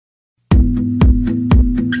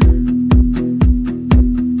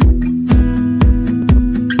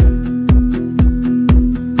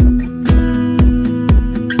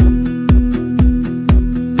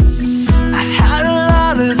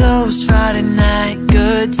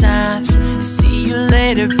good times. See you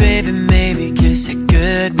later, baby, maybe kiss it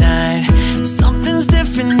goodnight. Something's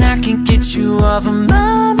different, I can't get you off of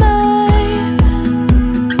my mind.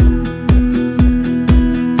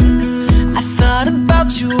 I thought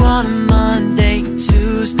about you on a Monday,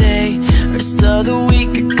 Tuesday. Rest of the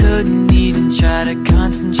week I couldn't even try to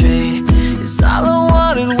concentrate, 'cause all I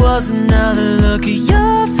wanted was another look at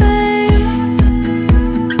your face.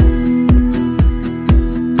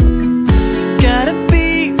 You gotta be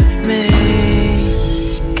with me,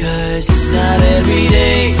 'cause it's not every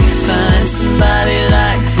day you find somebody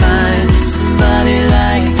like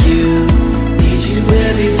you. Need you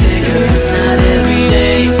every day, girl. It's not every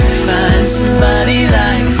day you find somebody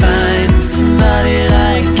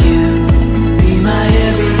like you. Be my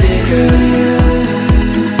everyday girl.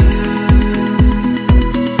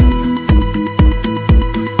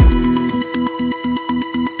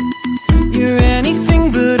 You're anything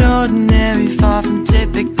but ordinary, far from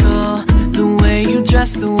typical. The way you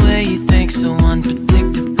dress, the way you think, so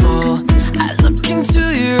unpredictable. I look into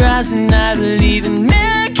your eyes and I believe in miracles.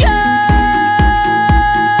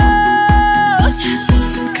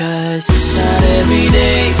 'Cause it's not every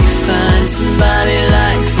day you find somebody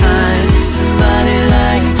like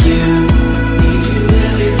you. Need you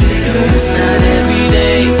every day, girl. It's not every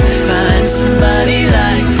day you find somebody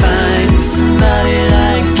like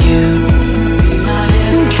you. Be my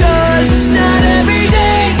everyday. 'Cause it's not every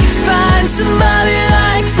day you find somebody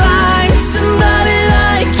like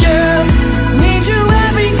you. Need you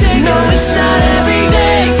every day, girl. No, it's not every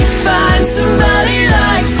day you find somebody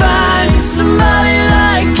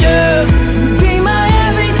like you. Be my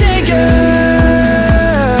everyday girl.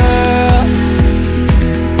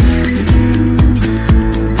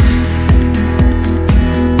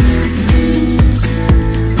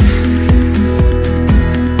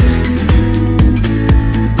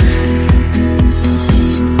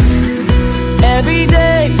 Every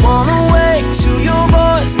day, wanna wake to your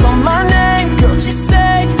voice, call my name, girl, just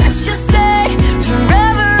say that you'll stay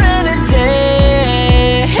forever and a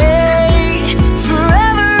day,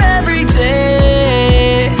 forever every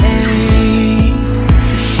day.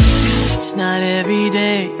 It's not every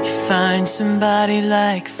day you find somebody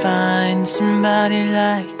like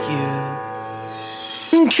you.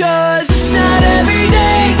 'Cause it's not every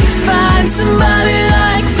day you find somebody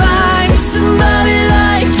like